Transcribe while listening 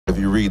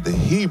you read the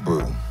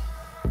Hebrew,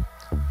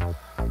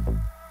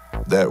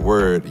 that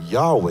word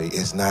Yahweh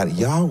is not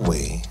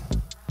Yahweh.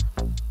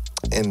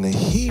 In the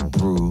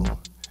Hebrew,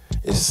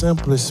 it's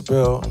simply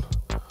spelled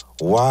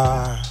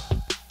YHWH.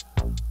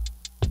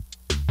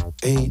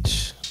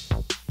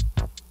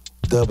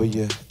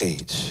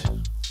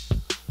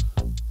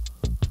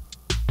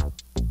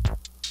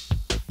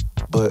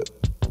 But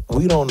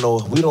we don't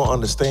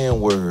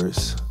understand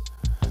words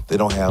that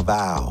don't have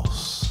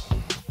vowels.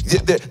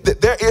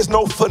 There is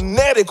no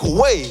phonetic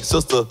way,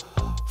 Sister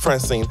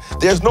Francine,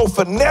 there's no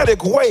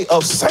phonetic way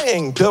of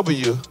saying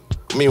YHWH.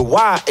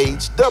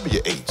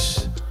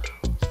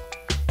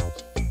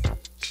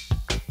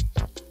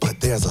 But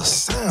there's a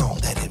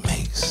sound that it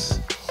makes.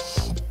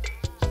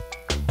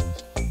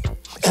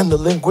 And the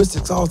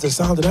linguistics also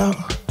sounded out.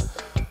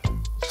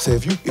 So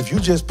if you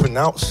just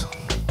pronounce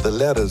the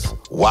letters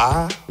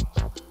Y,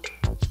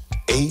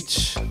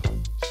 H,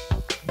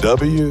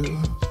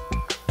 W,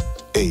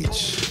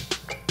 H,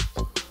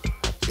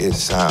 it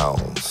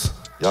sounds,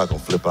 y'all gonna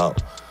flip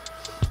out.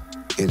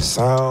 It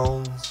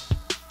sounds,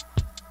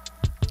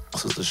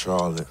 Sister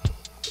Charlotte,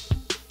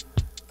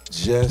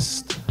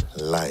 just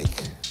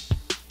like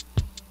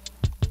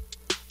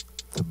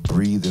the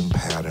breathing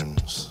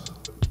patterns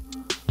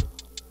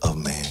of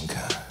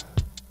mankind.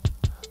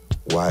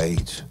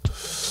 YH.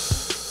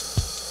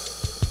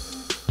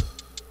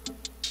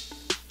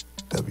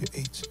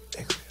 WH.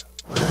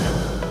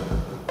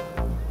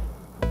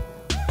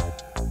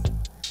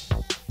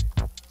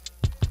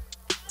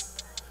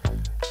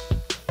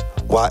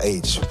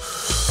 YH.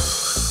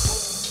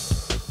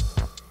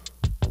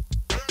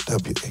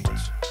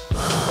 WH.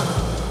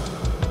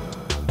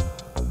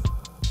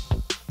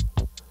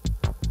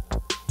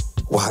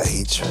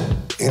 YH.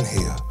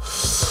 Inhale.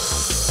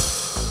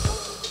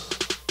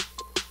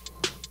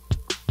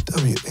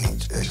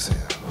 WH.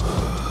 Exhale.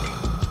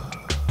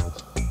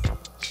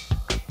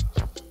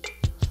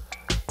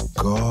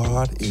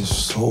 God is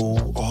so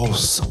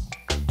awesome.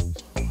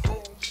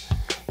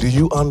 Do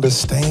you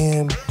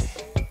understand?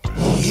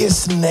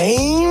 His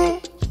name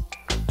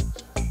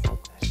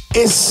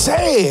is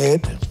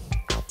said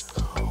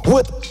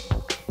with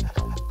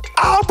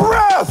our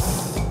breath.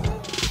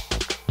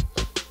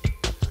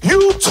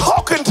 You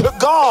talking to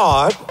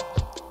God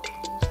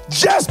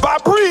just by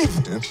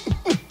breathing.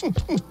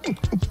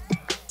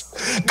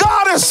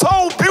 God is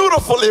so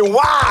beautifully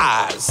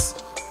wise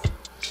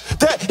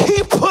that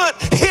he put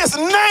his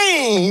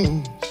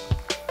name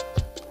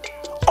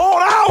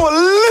on our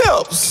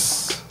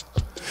lips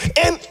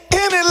in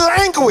any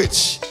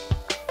language.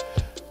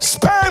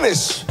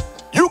 Spanish,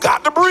 you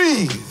got to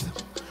breathe.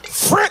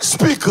 French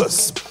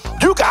speakers,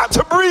 you got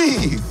to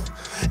breathe.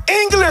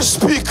 English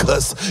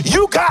speakers,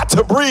 you got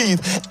to breathe.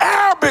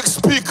 Arabic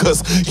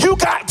speakers, you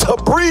got to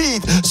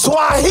breathe.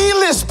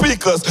 Swahili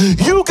speakers,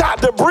 you got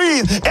to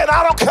breathe. And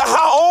I don't care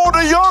how old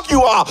or young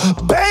you are,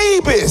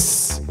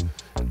 babies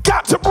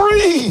got to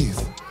breathe.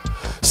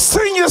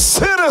 Senior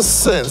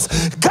citizens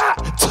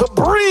got to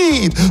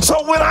breathe.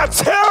 So when I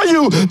tell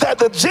you that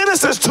the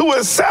Genesis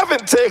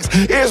 2:7 text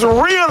is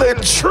real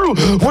and true,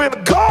 when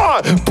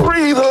God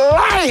breathed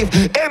life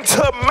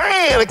into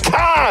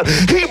mankind,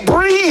 he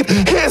breathed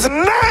his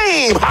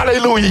name.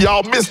 Hallelujah,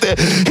 y'all missed that.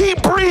 He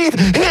breathed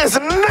his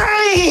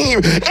name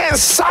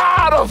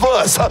inside of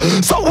us.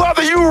 So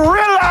whether you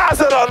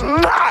realize it or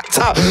not,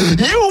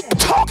 you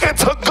talking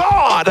to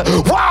God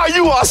while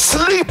you are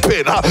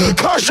sleeping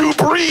because you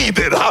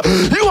breathing.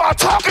 You are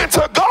talking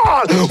to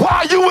God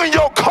while you in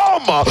your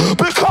coma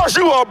because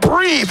you are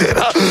breathing.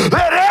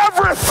 Let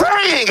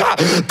everything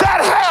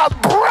that has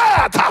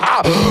breath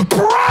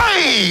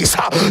praise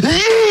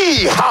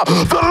ye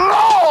the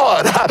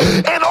Lord.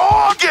 An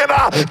organ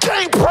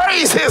can't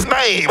praise his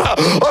name.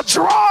 A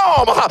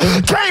drum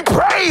can't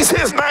praise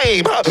his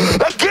name.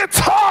 A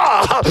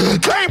guitar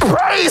can't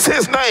praise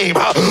his name.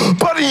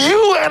 But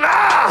you and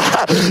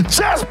I,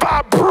 just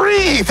by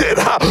breathing,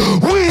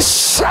 we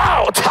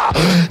shout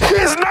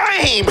his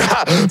name.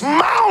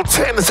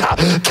 Mountains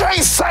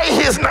can't say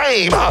his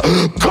name.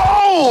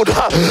 Gold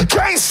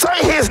can't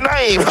say his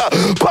name.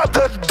 But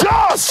the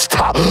dust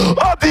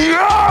of the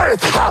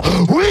earth,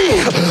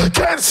 we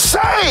can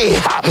say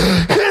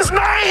his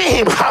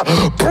name.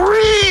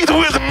 Breathe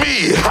with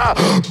me.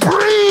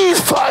 Breathe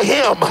for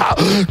him.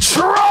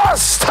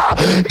 Trust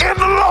in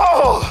the Lord